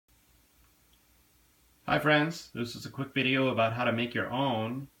Hi friends, this is a quick video about how to make your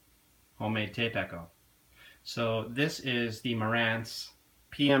own homemade tape echo. So this is the Marantz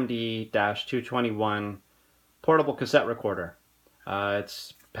PMD-221 portable cassette recorder.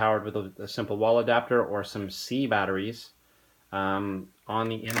 It's powered with a simple wall adapter or some C batteries. On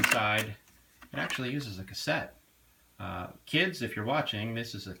the inside, it actually uses a cassette. Kids, if you're watching,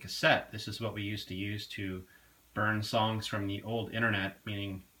 this is a cassette. This is what we used to burn songs from the old internet,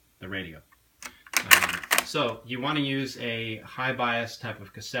 meaning the radio. So you want to use a high bias type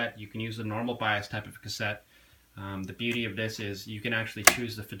of cassette. You can use a normal bias type of cassette. The beauty of this is you can actually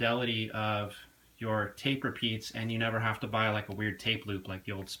choose the fidelity of your tape repeats, and you never have to buy like a weird tape loop like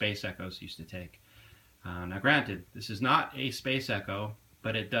the old Space Echoes used to take. Now granted, this is not a Space Echo,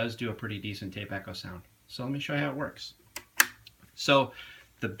 but it does do a pretty decent tape echo sound. So let me show you how it works. So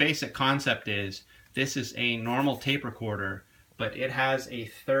the basic concept is this is a normal tape recorder, but it has a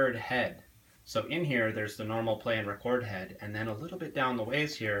third head. So in here, there's the normal play and record head, and then a little bit down the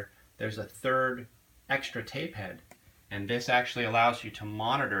ways here, there's a third extra tape head. And this actually allows you to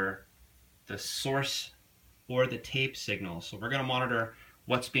monitor the source or the tape signal. So we're going to monitor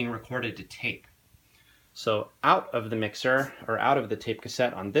what's being recorded to tape. So out of the mixer, or out of the tape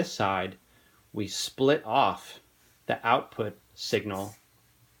cassette on this side, we split off the output signal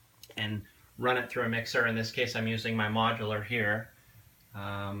and run it through a mixer. In this case, I'm using my modular here.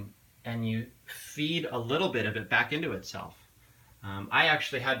 And you feed a little bit of it back into itself. I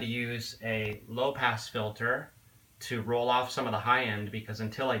actually had to use a low-pass filter to roll off some of the high end, because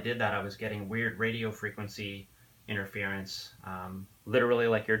until I did that, I was getting weird radio frequency interference, literally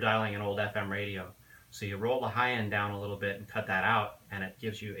like you're dialing an old FM radio. So you roll the high end down a little bit and cut that out, and it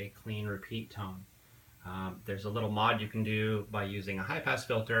gives you a clean repeat tone. There's a little mod you can do by using a high-pass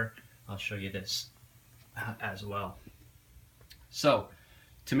filter. I'll show you this as well. So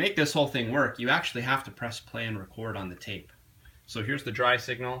to make this whole thing work, you actually have to press play and record on the tape. So here's the dry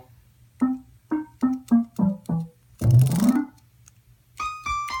signal.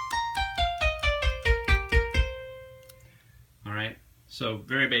 All right, so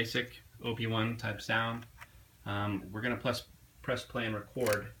very basic OP1 type sound. We're going to press play and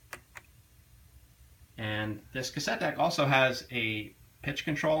record. And this cassette deck also has a pitch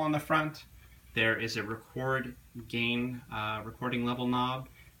control on the front. There is a record gain recording level knob,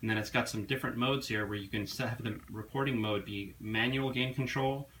 and then it's got some different modes here where you can have the recording mode be manual gain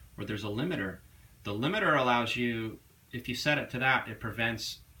control, or there's a limiter. The limiter allows you, if you set it to that, it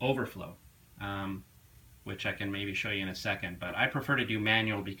prevents overflow, which I can maybe show you in a second, but I prefer to do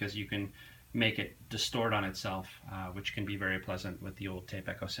manual because you can make it distort on itself, which can be very pleasant with the old tape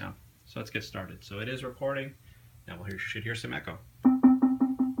echo sound. So let's get started. So it is recording. Now we should hear some echo.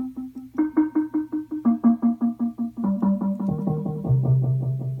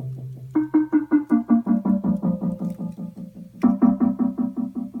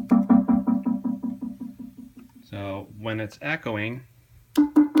 So when it's echoing,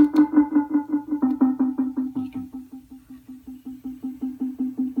 you can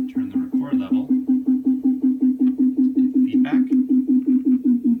turn the record level to feedback. You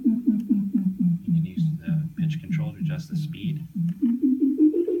can use the pitch control to adjust the speed.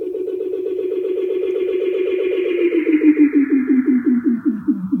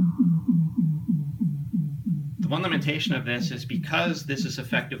 The one limitation of this is because this is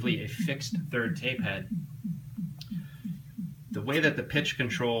effectively a fixed third tape head, the way that the pitch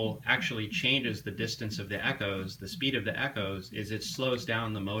control actually changes the distance of the echoes, the speed of the echoes, is it slows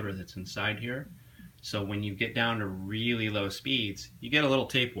down the motor that's inside here. So when you get down to really low speeds, you get a little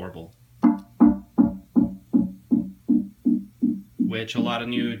tape warble, which a lot of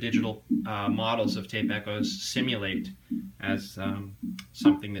new digital models of tape echoes simulate as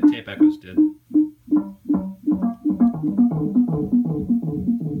something that tape echoes did.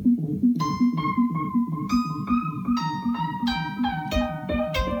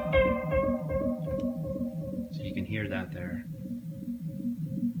 Hear that there.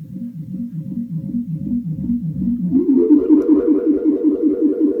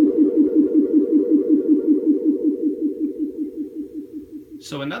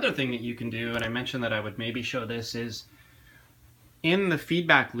 So another thing that you can do, and I mentioned that I would maybe show this, is in the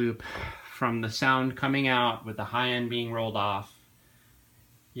feedback loop from the sound coming out with the high end being rolled off,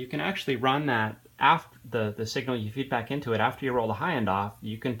 you can actually run that after the signal you feed back into it. After you roll the high end off,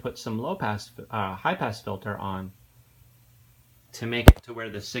 you can put some high pass filter on to make it to where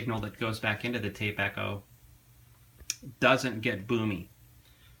the signal that goes back into the tape echo doesn't get boomy.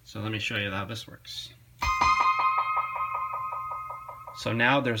 So let me show you how this works. So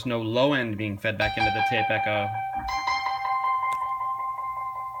now there's no low end being fed back into the tape echo.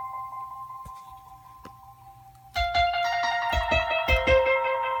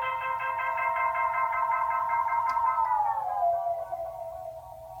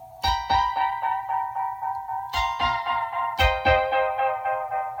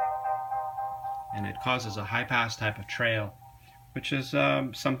 it causes a high pass type of trail, which is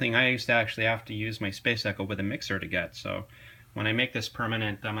something I used to actually have to use my Space Echo with a mixer to get. So when I make this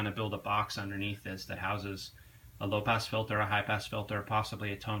permanent, I'm going to build a box underneath this that houses a low pass filter, a high pass filter,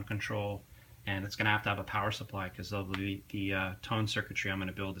 possibly a tone control, and it's going to have a power supply because the tone circuitry I'm going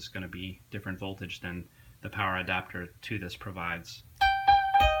to build is going to be different voltage than the power adapter to this provides.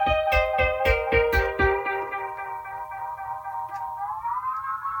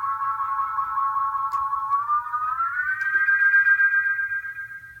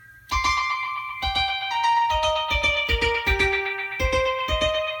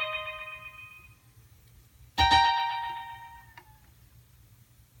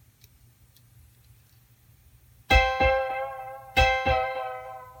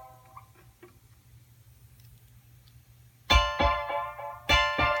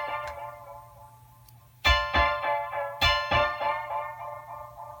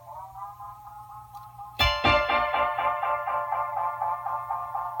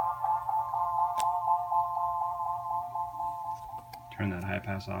 Turn that high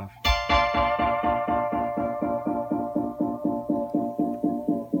pass off.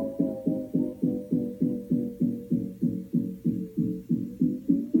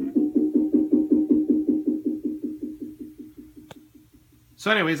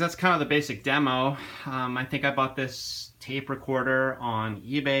 So anyways, that's kind of the basic demo. I think I bought this tape recorder on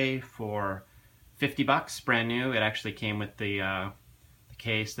eBay for 50 bucks, brand new. It actually came with the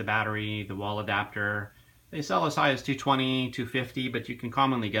case, the battery, the wall adapter. They sell as high as 220, 250, but you can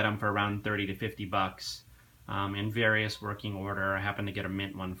commonly get them for around 30 to 50 bucks in various working order. I happened to get a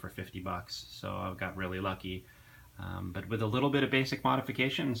mint one for 50 bucks, so I got really lucky. But with a little bit of basic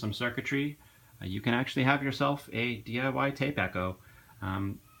modification and some circuitry, you can actually have yourself a DIY tape echo.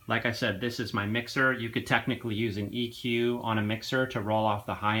 Like I said, this is my mixer. You could technically use an EQ on a mixer to roll off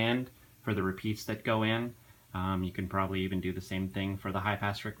the high end for the repeats that go in. You can probably even do the same thing for the high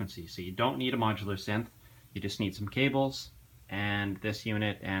pass frequency. So you don't need a modular synth. You just need some cables and this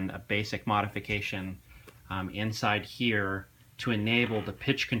unit and a basic modification inside here to enable the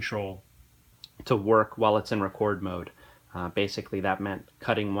pitch control to work while it's in record mode. Basically that meant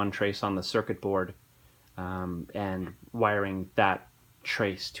cutting one trace on the circuit board and wiring that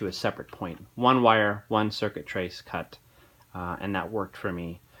trace to a separate point. One wire, one circuit trace cut, and that worked for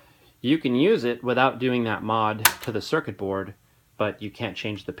me. You can use it without doing that mod to the circuit board, but you can't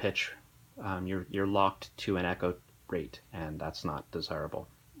change the pitch. You're locked to an echo rate, and that's not desirable.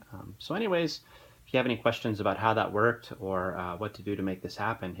 So anyways, if you have any questions about how that worked or what to do to make this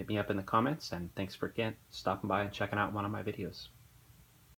happen, hit me up in the comments, and thanks for stopping by and checking out one of my videos.